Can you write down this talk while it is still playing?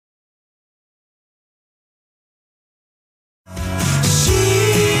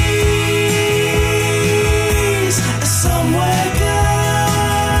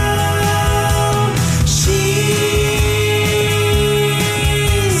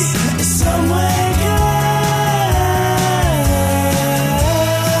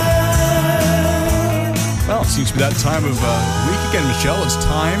That time of week again, Michelle. It's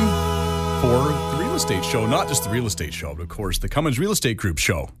time for the real estate show. Not just the real estate show, but of course the Cummins Real Estate Group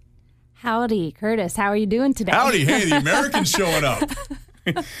show. Howdy, Curtis. How are you doing today? Howdy. Hey, the American's showing up.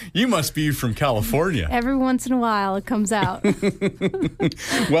 You must be from California. Every once in a while it comes out.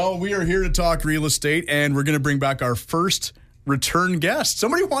 Well, we are here to talk real estate, and we're going to bring back our first return guest.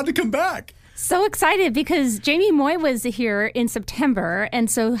 Somebody wanted to come back. So excited because Jamie Moi was here in September, and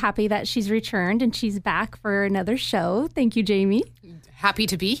so happy that she's returned and she's back for another show. Thank you, Jamie. Happy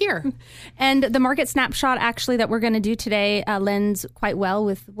to be here. And the market snapshot actually that we're going to do today lends quite well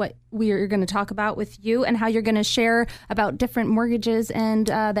with what we are going to talk about with you and how you're going to share about different mortgages and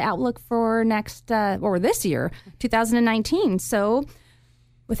the outlook for next or this year, 2019. So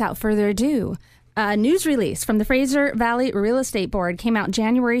without further ado, a news release from the Fraser Valley Real Estate Board came out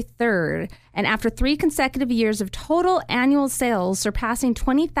January 3rd, and after 3 consecutive years of total annual sales surpassing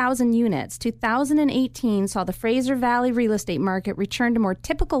 20,000 units, 2018 saw the Fraser Valley real estate market return to more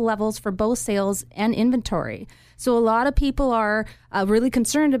typical levels for both sales and inventory. So a lot of people are really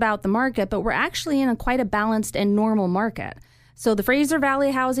concerned about the market, but we're actually in quite a balanced and normal market. So the Fraser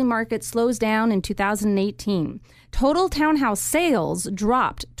Valley housing market slows down in 2018. Total townhouse sales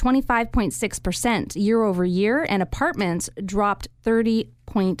dropped 25.6% year over year, and apartments dropped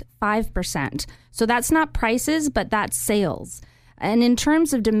 30.5%. So that's not prices, but that's sales. And in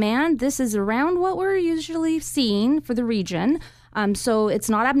terms of demand, this is around what we're usually seeing for the region. So it's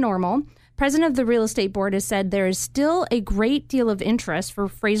not abnormal. President of the Real Estate Board has said there is still a great deal of interest for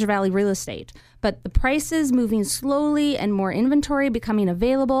Fraser Valley real estate, but the prices moving slowly and more inventory becoming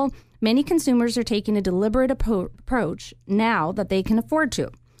available, many consumers are taking a deliberate approach now that they can afford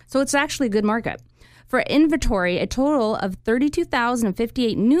to. So it's actually a good market. For inventory, a total of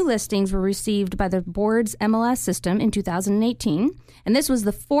 32,058 new listings were received by the board's MLS system in 2018, and this was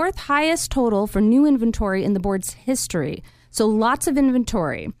the 4th highest total for new inventory in the board's history. So lots of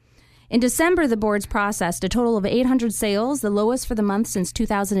inventory. In December, the boards processed a total of 800 sales, the lowest for the month since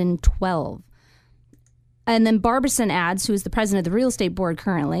 2012. And then Barbison adds, who is the president of the real estate board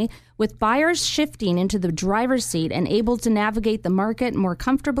currently, with buyers shifting into the driver's seat and able to navigate the market more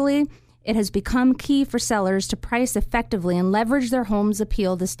comfortably, it has become key for sellers to price effectively and leverage their home's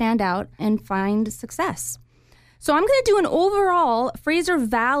appeal to stand out and find success. So I'm going to do an overall Fraser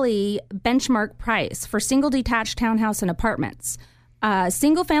Valley benchmark price for single detached townhouse and apartments.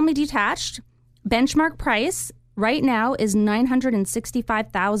 Single family detached benchmark price right now is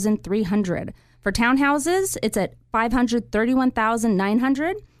 $965,300. For townhouses, it's at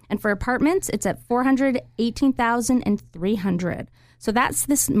 $531,900, and for apartments, it's at $418,300. So that's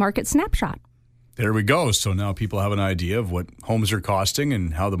this market snapshot. There we go. So now people have an idea of what homes are costing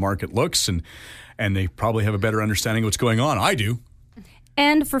and how the market looks, and they probably have a better understanding of what's going on. I do.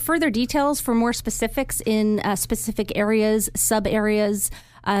 And for further details, for more specifics in specific areas, sub-areas,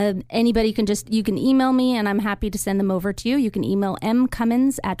 anybody you can email me, and I'm happy to send them over to you. You can email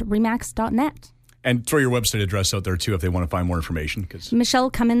mcummins@remax.net. And throw your website address out there, too, if they want to find more information.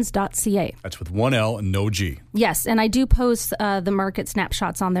 MichelleCummins.ca. That's with one L and no G. Yes, and I do post the market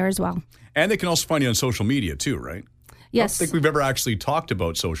snapshots on there as well. And they can also find you on social media, too, right? Yes. I don't think we've ever actually talked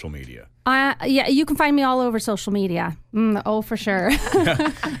about social media. Yeah, you can find me all over social media. For sure.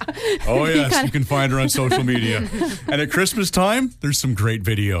 Oh, yes, you can find her on social media. And at Christmas time, there's some great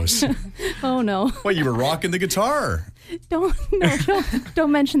videos. Oh, no. Well, you were rocking the guitar. Don't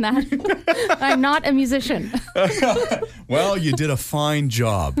mention that. I'm not a musician. Well, you did a fine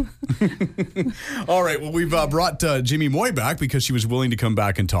job. All right. Well, we've brought Jamie Moi back because she was willing to come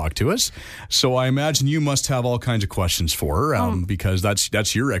back and talk to us. So I imagine you must have all kinds of questions for her because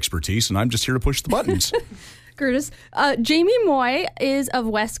that's your expertise, and I'm just here to push the buttons. Curtis. Jamie Moi is of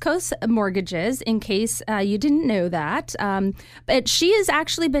West Coast Mortgages, in case you didn't know that. But she has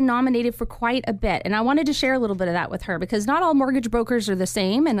actually been nominated for quite a bit. And I wanted to share a little bit of that with her because not all mortgage brokers are the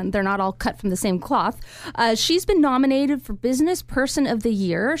same and they're not all cut from the same cloth. She's been nominated for Business Person of the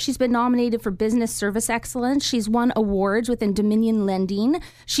Year. She's been nominated for Business Service Excellence. She's won awards within Dominion Lending.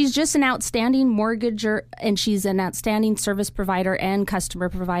 She's just an outstanding mortgager, and she's an outstanding service provider and customer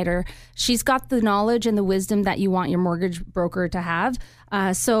provider. She's got the knowledge and the wisdom that you want your mortgage broker to have.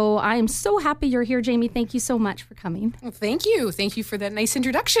 So I am so happy you're here, Jamie. Thank you so much for coming. Well, thank you. Thank you for that nice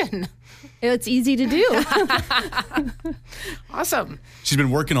introduction. It's easy to do. Awesome. She's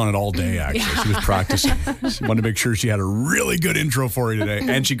been working on it all day, actually. Yeah. She was practicing. She wanted to make sure she had a really good intro for you today,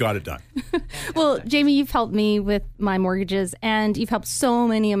 and she got it done. Well, Jamie, you've helped me with my mortgages, and you've helped so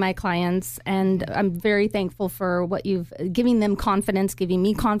many of my clients, and I'm very thankful for what you've giving them confidence, giving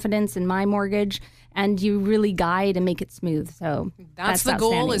me confidence in my mortgage, and you really guide and make it smooth. So that's That's the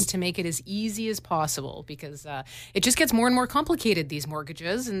goal, outstanding. is to make it as easy as possible, because it just gets more and more complicated, these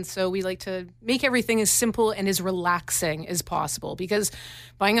mortgages. And so we like to make everything as simple and as relaxing as possible, because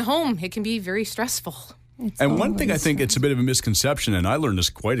buying a home, it can be very stressful. And one thing I think it's a bit of a misconception, and I learned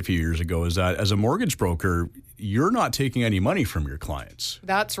this quite a few years ago, is that as a mortgage broker, you're not taking any money from your clients.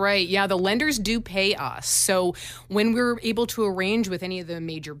 That's right. Yeah, the lenders do pay us. So when we're able to arrange with any of the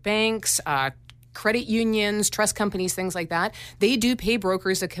major banks, credit unions, trust companies, things like that, they do pay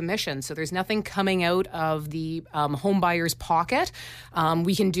brokers a commission. So there's nothing coming out of the home buyer's pocket.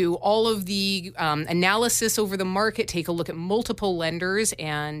 We can do all of the analysis over the market, take a look at multiple lenders,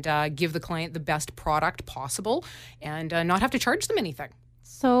 and give the client the best product possible, and not have to charge them anything.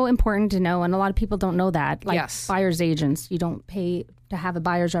 So important to know, and a lot of people don't know that. Like Yes. buyer's agents, you don't pay to have a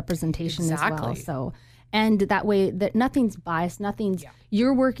buyer's representation as well. Exactly. So, and that way, that nothing's biased,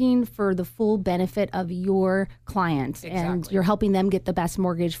 you're working for the full benefit of your client, and Exactly. you're helping them get the best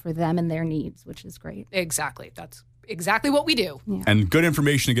mortgage for them and their needs, which is great. Exactly. That's exactly what we do. And good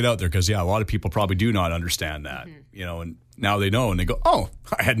information to get out there, because, a lot of people probably do not understand that, and now they know, and they go, oh,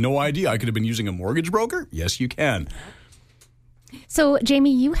 I had no idea I could have been using a mortgage broker. Yes, you can. So,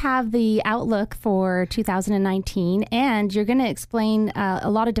 Jamie, you have the outlook for 2019, and you're going to explain a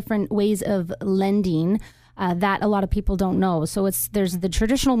lot of different ways of lending that a lot of people don't know. So there's the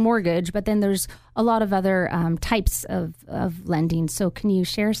traditional mortgage, but then there's a lot of other types of lending. So can you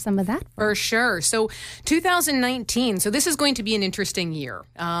share some of that? For sure. So 2019, so this is going to be an interesting year.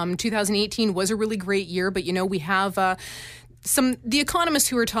 2018 was a really great year, but we have the economists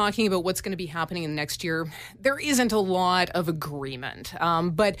who are talking about what's going to be happening in the next year, there isn't a lot of agreement.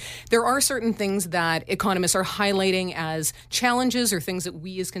 But there are certain things that economists are highlighting as challenges, or things that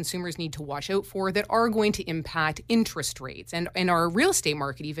we as consumers need to watch out for, that are going to impact interest rates and our real estate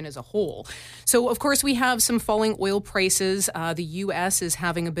market even as a whole. So, of course, we have some falling oil prices. The U.S. is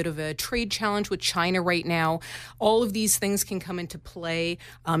having a bit of a trade challenge with China right now. All of these things can come into play.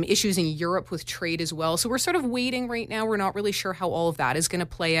 Issues in Europe with trade as well. So we're sort of waiting right now. We're not really sure how all of that is going to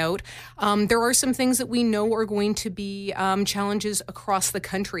play out. There are some things that we know are going to be challenges across the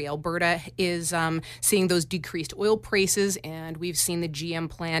country. Alberta is seeing those decreased oil prices, and we've seen the GM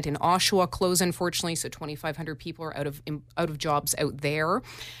plant in Oshawa close, unfortunately. So 2,500 people are out of jobs out there.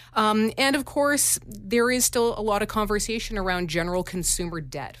 And of course, there is still a lot of conversation around general consumer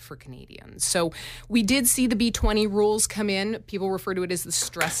debt for Canadians. So we did see the B20 rules come in. People refer to it as the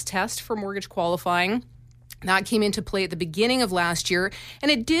stress test for mortgage qualifying. That came into play at the beginning of last year, and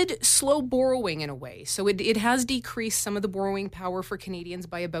it did slow borrowing in a way. So it has decreased some of the borrowing power for Canadians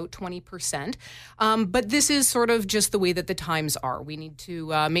by about 20%. But this is sort of just the way that the times are. We need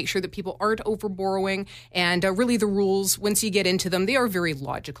to make sure that people aren't over borrowing, and really the rules, once you get into them, they are very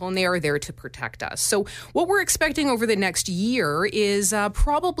logical, and they are there to protect us. So what we're expecting over the next year is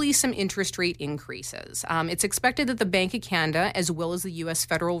probably some interest rate increases. It's expected that the Bank of Canada, as well as the U.S.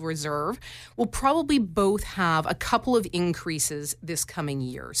 Federal Reserve, will probably both have a couple of increases this coming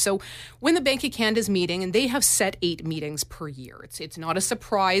year. So when the Bank of Canada's meeting, and they have set 8 meetings per year, it's not a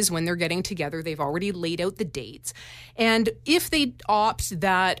surprise when they're getting together. They've already laid out the dates. And if they opt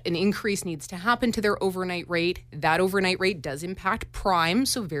that an increase needs to happen to their overnight rate, that overnight rate does impact prime,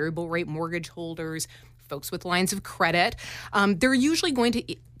 so variable rate mortgage holders, folks with lines of credit. They're usually going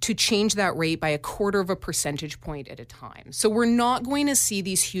to change that rate by 0.25 percentage point at a time. So we're not going to see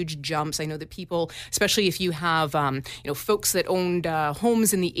these huge jumps. I know that people, especially if you have, folks that owned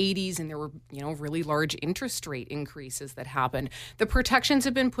homes in the 80s, and there were, really large interest rate increases that happened. The protections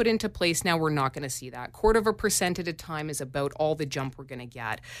have been put into place. Now we're not going to see that. 0.25% at a time is about all the jump we're going to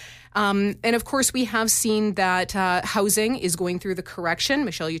get. And of course, we have seen that housing is going through the correction.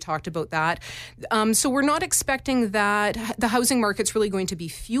 Michelle, you talked about that. So we're not expecting that the housing market's really going to be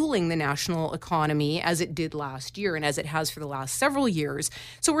fueling the national economy as it did last year and as it has for the last several years.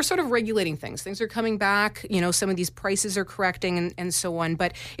 So we're sort of regulating things. Things are coming back. Some of these prices are correcting and so on.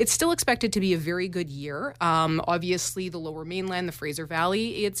 But it's still expected to be a very good year. Obviously, the Lower Mainland, the Fraser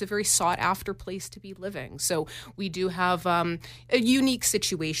Valley, it's a very sought-after place to be living. So we do have a unique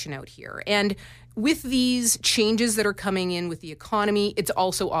situation out here. And with these changes that are coming in with the economy, it's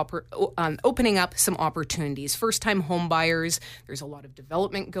also opening up some opportunities. First-time home buyers, there's a lot of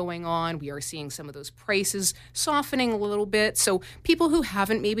development going on. We are seeing some of those prices softening a little bit. So people who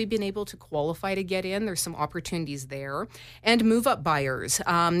haven't maybe been able to qualify to get in, there's some opportunities there. And move-up buyers,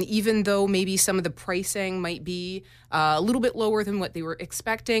 even though maybe some of the pricing might be a little bit lower than what they were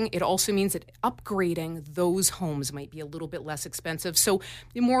expecting, it also means that upgrading those homes might be a little bit less expensive. So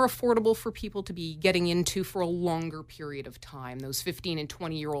more affordable for people to be be getting into for a longer period of time, those 15 and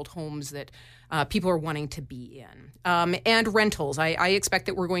 20-year-old homes that people are wanting to be in. And rentals. I expect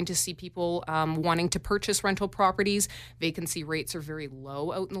that we're going to see people wanting to purchase rental properties. Vacancy rates are very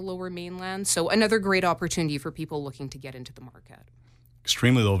low out in the Lower Mainland, so another great opportunity for people looking to get into the market.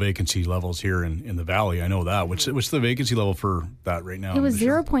 Extremely low vacancy levels here in the Valley. I know that. What's the vacancy level for that right now? It was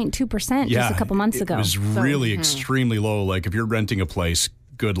 0.2% just a couple months ago. It was really extremely low. Like if you're renting a place,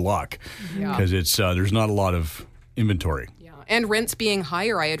 good luck, because it's there's not a lot of inventory. Yeah, and rents being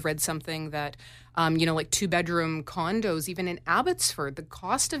higher. I had read something that like 2-bedroom condos, even in Abbotsford, the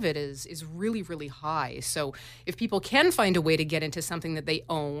cost of it is really, really high. So if people can find a way to get into something that they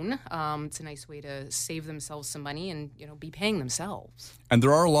own, it's a nice way to save themselves some money and, be paying themselves. And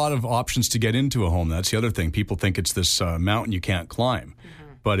there are a lot of options to get into a home. That's the other thing. People think it's this mountain you can't climb.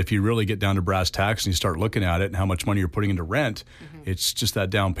 But if you really get down to brass tacks and you start looking at it and how much money you're putting into rent, it's just that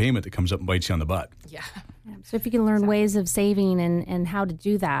down payment that comes up and bites you on the butt. Yeah. So if you can learn ways of saving and how to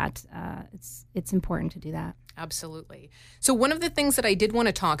do that, it's important to do that. Absolutely. So one of the things that I did want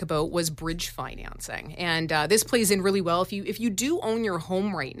to talk about was bridge financing. And this plays in really well. If you do own your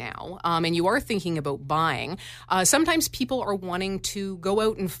home right now and you are thinking about buying, sometimes people are wanting to go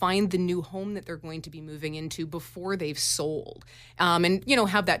out and find the new home that they're going to be moving into before they've sold. And,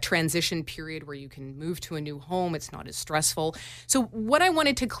 have that transition period where you can move to a new home. It's not as stressful. So what I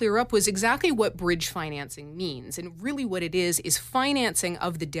wanted to clear up was exactly what bridge financing means. And really what it is financing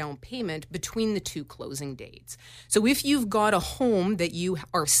of the down payment between the two closing dates. So if you've got a home that you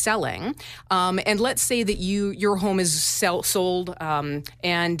are selling, and let's say that your home is sold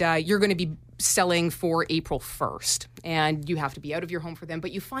and you're going to be selling for April 1st, and you have to be out of your home for them,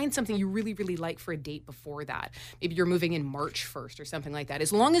 but you find something you really, really like for a date before that. Maybe you're moving in March 1st or something like that.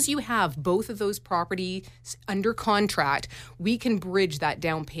 As long as you have both of those properties under contract, we can bridge that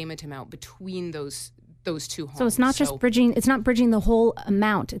down payment amount between those two homes. So it's not just bridging, it's not bridging the whole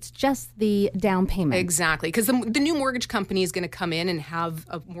amount, it's just the down payment. Exactly, because the new mortgage company is going to come in and have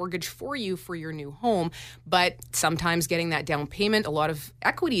a mortgage for you for your new home, but sometimes getting that down payment, a lot of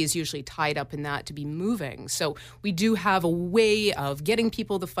equity is usually tied up in that to be moving. So we do have a way of getting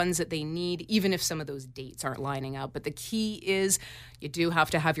people the funds that they need, even if some of those dates aren't lining up. But the key is you do have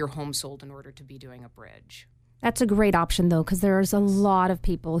to have your home sold in order to be doing a bridge. That's a great option, though, because there's a lot of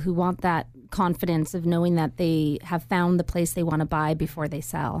people who want that confidence of knowing that they have found the place they want to buy before they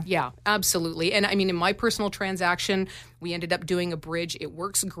sell. Yeah, absolutely. And I mean, in my personal transaction, we ended up doing a bridge. It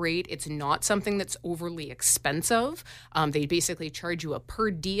works great. It's not something that's overly expensive. They basically charge you a per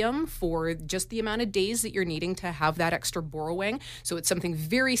diem for just the amount of days that you're needing to have that extra borrowing. So it's something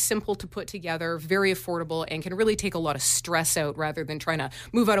very simple to put together, very affordable, and can really take a lot of stress out rather than trying to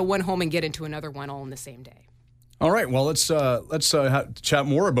move out of one home and get into another one all in the same day. All right, well, let's chat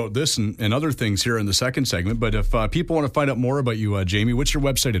more about this and other things here in the second segment. But if people want to find out more about you, Jamie, what's your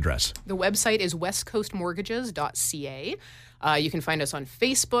website address? The website is westcoastmortgages.ca. You can find us on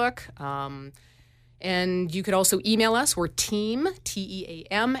Facebook. And you could also email us. We're team,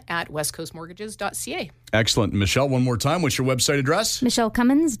 TEAM, at westcoastmortgages.ca. Excellent. Michelle, one more time, what's your website address?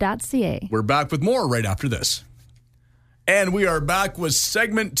 MichelleCummins.ca. We're back with more right after this. And we are back with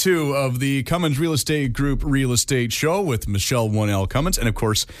segment 2 of the Cummins Real Estate Group Real Estate Show with Michelle 1L Cummins. And of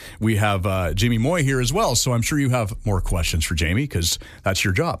course, we have Jamie Moi here as well. So I'm sure you have more questions for Jamie because that's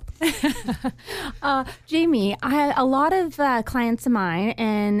your job. Jamie, I had a lot of clients of mine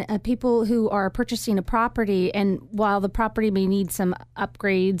and people who are purchasing a property. And while the property may need some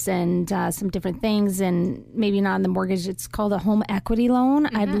upgrades and some different things and maybe not in the mortgage, it's called a home equity loan.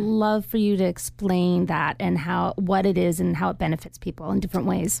 Mm-hmm. I'd love for you to explain that and what it is and how it benefits people in different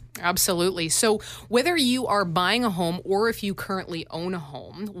ways. Absolutely. So whether you are buying a home or if you currently own a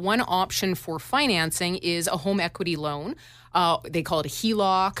home, one option for financing is a home equity loan. They call it a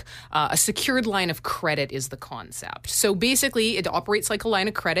HELOC. A secured line of credit is the concept. So basically, it operates like a line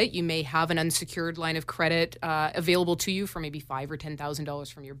of credit. You may have an unsecured line of credit available to you for maybe $5,000 or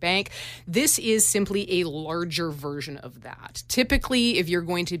 $10,000 from your bank. This is simply a larger version of that. Typically, if you're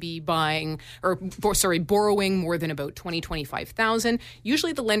going to be borrowing more than about $20,000-$25,000,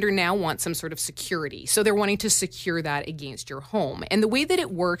 usually the lender now wants some sort of security. So they're wanting to secure that against your home. And the way that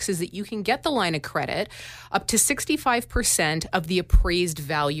it works is that you can get the line of credit up to 65% 50% of the appraised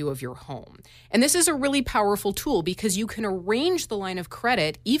value of your home. And this is a really powerful tool because you can arrange the line of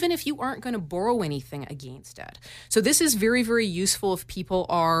credit even if you aren't going to borrow anything against it. So this is very, very useful if people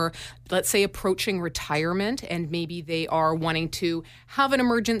are, let's say, approaching retirement and maybe they are wanting to have an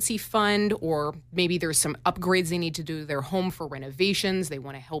emergency fund, or maybe there's some upgrades they need to do to their home for renovations. They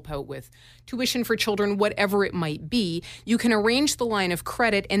want to help out with tuition for children, whatever it might be. You can arrange the line of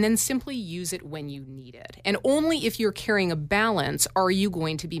credit and then simply use it when you need it. And only if you're carrying a balance are you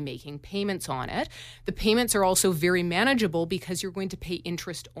going to be making payments on it. The payments are also very manageable because you're going to pay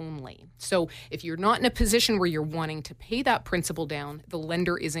interest only. So if you're not in a position where you're wanting to pay that principal down, the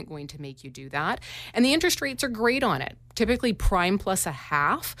lender isn't going to make you do that. And the interest rates are great on it. Typically prime plus a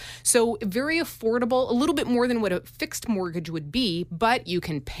half. So very affordable, a little bit more than what a fixed mortgage would be, but you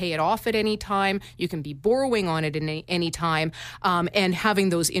can pay it off at any time. You can be borrowing on it at any time. And having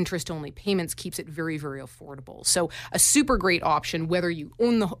those interest-only payments keeps it very, very affordable. So a super great option, whether you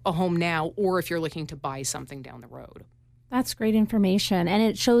own a home now or if you're looking to buy something down the road. That's great information. And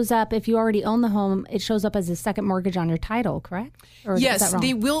it shows up, if you already own the home, it shows up as a second mortgage on your title, correct? Or yes,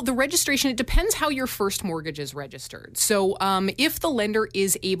 they will. The registration, it depends how your first mortgage is registered. So if the lender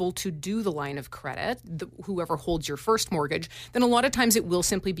is able to do the line of credit, whoever holds your first mortgage, then a lot of times it will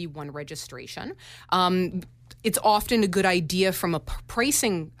simply be one registration. It's often a good idea from a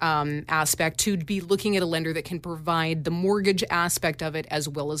pricing aspect to be looking at a lender that can provide the mortgage aspect of it as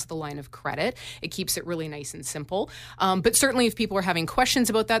well as the line of credit. It keeps it really nice and simple. But certainly if people are having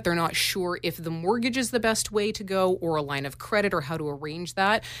questions about that, they're not sure if the mortgage is the best way to go or a line of credit or how to arrange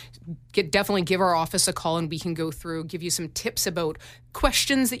that, definitely give our office a call and we can go through, give you some tips about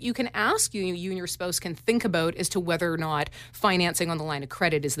questions that you can ask, you and your spouse can think about as to whether or not financing on the line of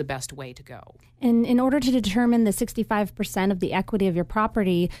credit is the best way to go. And in order to determine the 65% of the equity of your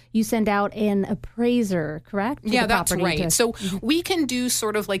property, you send out an appraiser, correct? Yeah, that's right. So we can do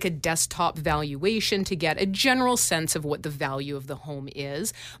sort of like a desktop valuation to get a general sense of what the value of the home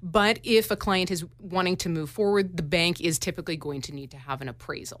is. But if a client is wanting to move forward, the bank is typically going to need to have an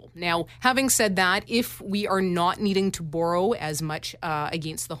appraisal. Now, having said that, if we are not needing to borrow as much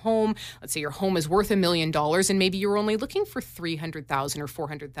against the home, let's say your home is worth $1 million and maybe you're only looking for $300,000 or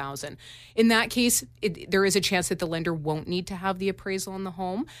 $400,000. In that case, there is a chance that the lender won't need to have the appraisal on the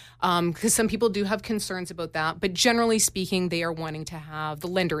home because some people do have concerns about that. But generally speaking, the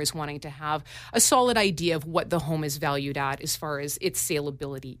lender is wanting to have a solid idea of what the home is valued at as far as its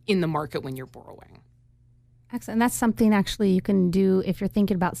saleability in the market when you're borrowing. Excellent. And that's something actually you can do if you're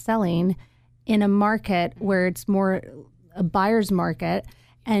thinking about selling in a market where it's more a buyer's market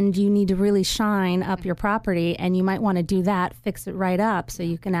and you need to really shine up your property, and you might want to do that, fix it right up so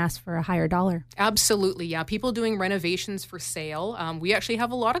you can ask for a higher dollar. Absolutely, yeah. People doing renovations for sale. We actually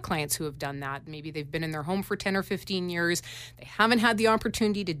have a lot of clients who have done that. Maybe they've been in their home for 10 or 15 years. They haven't had the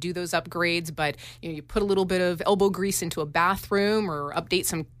opportunity to do those upgrades, but you put a little bit of elbow grease into a bathroom or update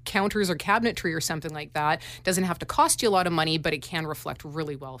some counters or cabinetry or something like that. It doesn't have to cost you a lot of money, but it can reflect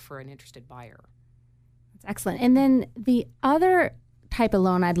really well for an interested buyer. That's excellent. And then the other type of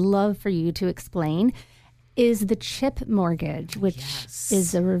loan I'd love for you to explain is the CHIP mortgage, which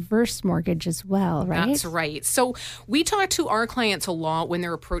is a reverse mortgage as well, right? That's right. So we talk to our clients a lot when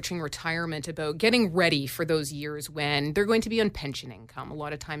they're approaching retirement about getting ready for those years when they're going to be on pension income. A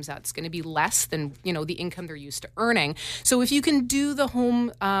lot of times that's going to be less than, the income they're used to earning. So if you can do the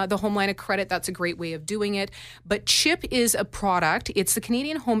home line of credit, that's a great way of doing it. But CHIP is a product. It's the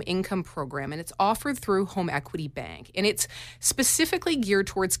Canadian Home Income Program, and it's offered through Home Equity Bank. And it's specifically geared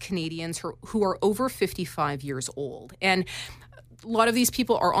towards Canadians who are over 55 years old. And a lot of these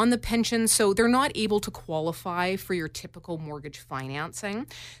people are on the pension, so they're not able to qualify for your typical mortgage financing.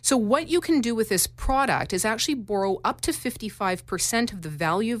 So what you can do with this product is actually borrow up to 55% of the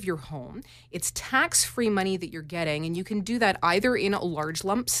value of your home. It's tax-free money that you're getting, and you can do that either in a large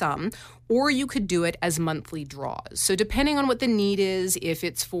lump sum or you could do it as monthly draws. So depending on what the need is, if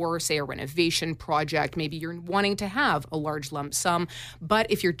it's for, say, a renovation project, maybe you're wanting to have a large lump sum, but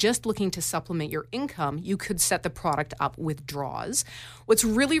if you're just looking to supplement your income, you could set the product up with draws. What's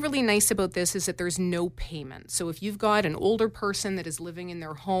really, really nice about this is that there's no payment. So if you've got an older person that is living in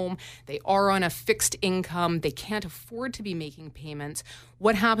their home, they are on a fixed income, they can't afford to be making payments,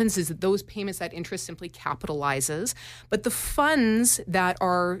 what happens is that those payments, that interest simply capitalizes, but the funds that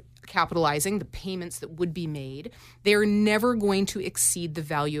are capitalizing, the payments that would be made, they're never going to exceed the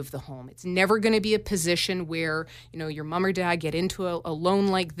value of the home. It's never going to be a position where, your mom or dad get into a loan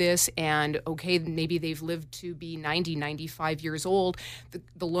like this and, okay, maybe they've lived to be 90, 95 years old.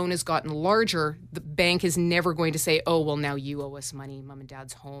 The loan has gotten larger. The bank is never going to say, oh, well, now you owe us money. Mom and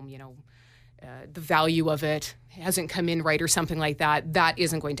dad's home, the value of it hasn't come in right or something like that, that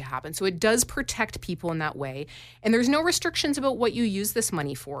isn't going to happen. So it does protect people in that way. And there's no restrictions about what you use this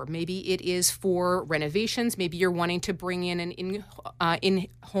money for. Maybe it is for renovations. Maybe you're wanting to bring in an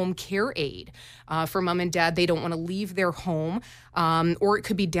in-home care aid for mom and dad. They don't want to leave their home. Or it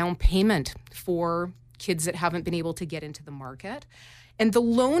could be down payment for kids that haven't been able to get into the market. And the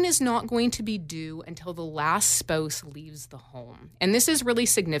loan is not going to be due until the last spouse leaves the home. And this is really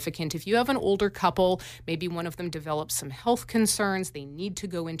significant. If you have an older couple, maybe one of them develops some health concerns, they need to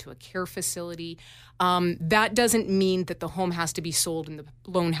go into a care facility, that doesn't mean that the home has to be sold and the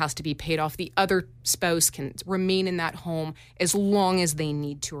loan has to be paid off. The other spouse can remain in that home as long as they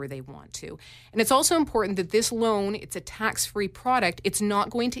need to or they want to. And it's also important that this loan, it's a tax-free product. It's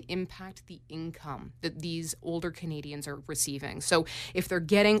not going to impact the income that these older Canadians are receiving. So if they're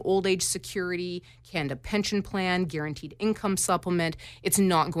getting old age security, Canada pension plan, guaranteed income supplement, it's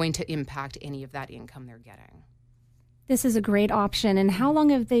not going to impact any of that income they're getting. This is a great option. And how long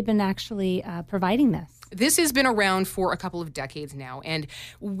have they been actually providing this? This has been around for a couple of decades now. And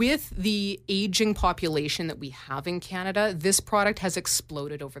with the aging population that we have in Canada, this product has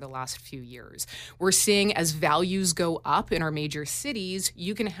exploded over the last few years. We're seeing as values go up in our major cities,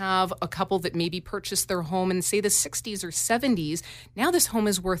 you can have a couple that maybe purchased their home in, say, the 60s or 70s. Now this home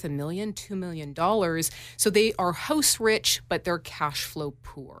is worth $1 million, $2 million. So they are house rich, but they're cash flow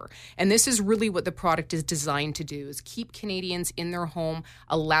poor. And this is really what the product is designed to do, is keep Canadians in their home,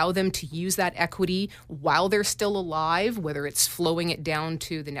 allow them to use that equity while they're still alive, whether it's flowing it down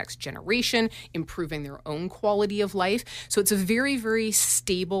to the next generation, improving their own quality of life. So it's a very, very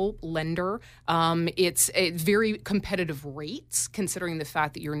stable lender. It's a very competitive rates, considering the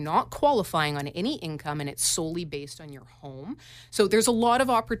fact that you're not qualifying on any income and it's solely based on your home. So there's a lot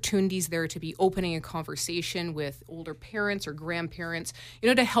of opportunities there to be opening a conversation with older parents or grandparents,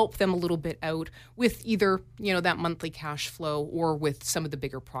 to help them a little bit out with either, that monthly cash flow or with some of the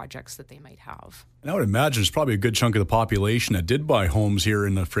bigger projects that they might have. And I would imagine it's probably a good chunk of the population that did buy homes here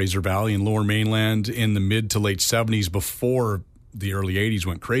in the Fraser Valley and Lower Mainland in the mid to late 70s before the early 80s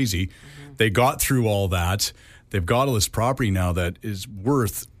went crazy. Mm-hmm. They got through all that. They've got all this property now that is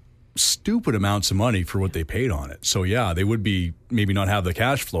worth stupid amounts of money for what they paid on it. So, yeah, they would be maybe not have the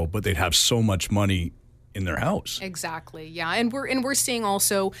cash flow, but they'd have so much money in their house. Exactly, yeah. And we're seeing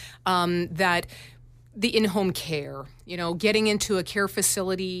also that the in-home care, getting into a care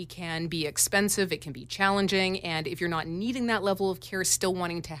facility can be expensive, it can be challenging, and if you're not needing that level of care, still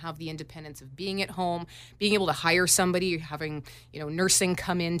wanting to have the independence of being at home, being able to hire somebody, having, nursing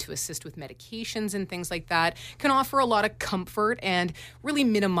come in to assist with medications and things like that, can offer a lot of comfort and really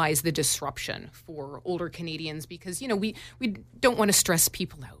minimize the disruption for older Canadians because, we don't want to stress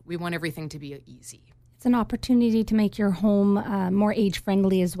people out. We want everything to be easy. It's an opportunity to make your home more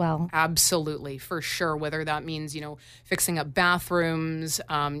age-friendly as well. Absolutely, for sure. Whether that means, fixing up bathrooms,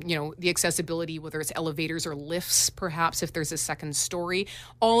 the accessibility, whether it's elevators or lifts, perhaps if there's a second story,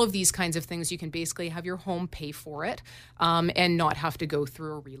 all of these kinds of things, you can basically have your home pay for it and not have to go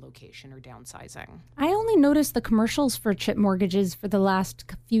through a relocation or downsizing. I only noticed the commercials for chip mortgages for the last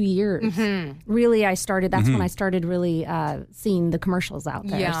few years. Mm-hmm. Really, that's when I started really seeing the commercials out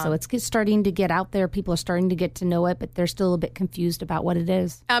there. Yeah. So it's starting to get out there. People are starting to get to know it, but they're still a bit confused about what it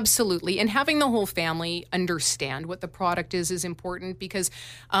is. Absolutely. And having the whole family understand what the product is important because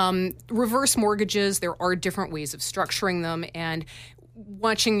reverse mortgages, there are different ways of structuring them. And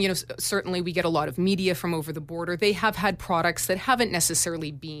watching, certainly we get a lot of media from over the border. They have had products that haven't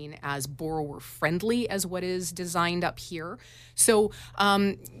necessarily been as borrower friendly as what is designed up here. So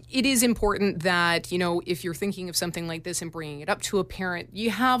it is important that, if you're thinking of something like this and bringing it up to a parent, you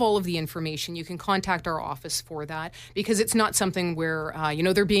have all of the information. You can contact our office for that because it's not something where,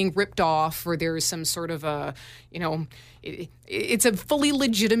 they're being ripped off or there's some sort of a, it's a fully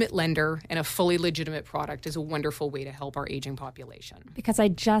legitimate lender and a fully legitimate product is a wonderful way to help our aging population. Because I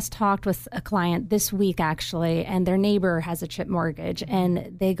just talked with a client this week, actually, and their neighbor has a chip mortgage,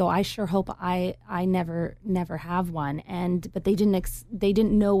 and they go, I sure hope I never have one. But they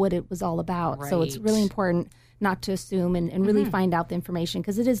didn't know what it was all about. Right. So it's really important not to assume and really find out the information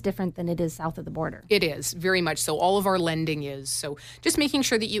because it is different than it is south of the border. It is, very much so. All of our lending is. So just making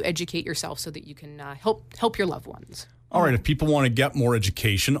sure that you educate yourself so that you can help your loved ones. All right, if people want to get more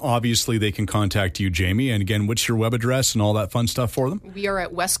education, obviously they can contact you, Jamie. And again, what's your web address and all that fun stuff for them? We are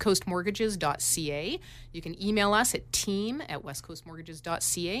at westcoastmortgages.ca. You can email us at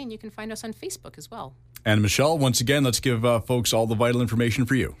team@westcoastmortgages.ca, and you can find us on Facebook as well. And Michelle, once again, let's give folks all the vital information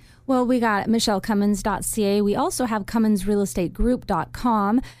for you. Well, we got michellecummins.ca. We also have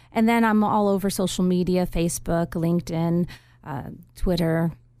cumminsrealestategroup.com. And then I'm all over social media, Facebook, LinkedIn,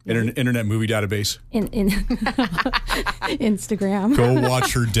 Twitter, Internet movie database. In Instagram. Go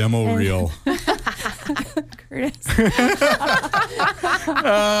watch her demo reel. Curtis.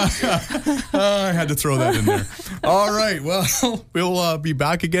 I had to throw that in there. All right. Well, we'll be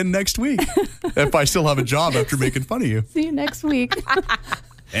back again next week if I still have a job after making fun of you. See you next week.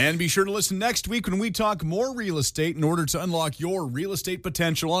 And be sure to listen next week when we talk more real estate in order to unlock your real estate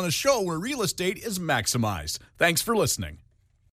potential on a show where real estate is maximized. Thanks for listening.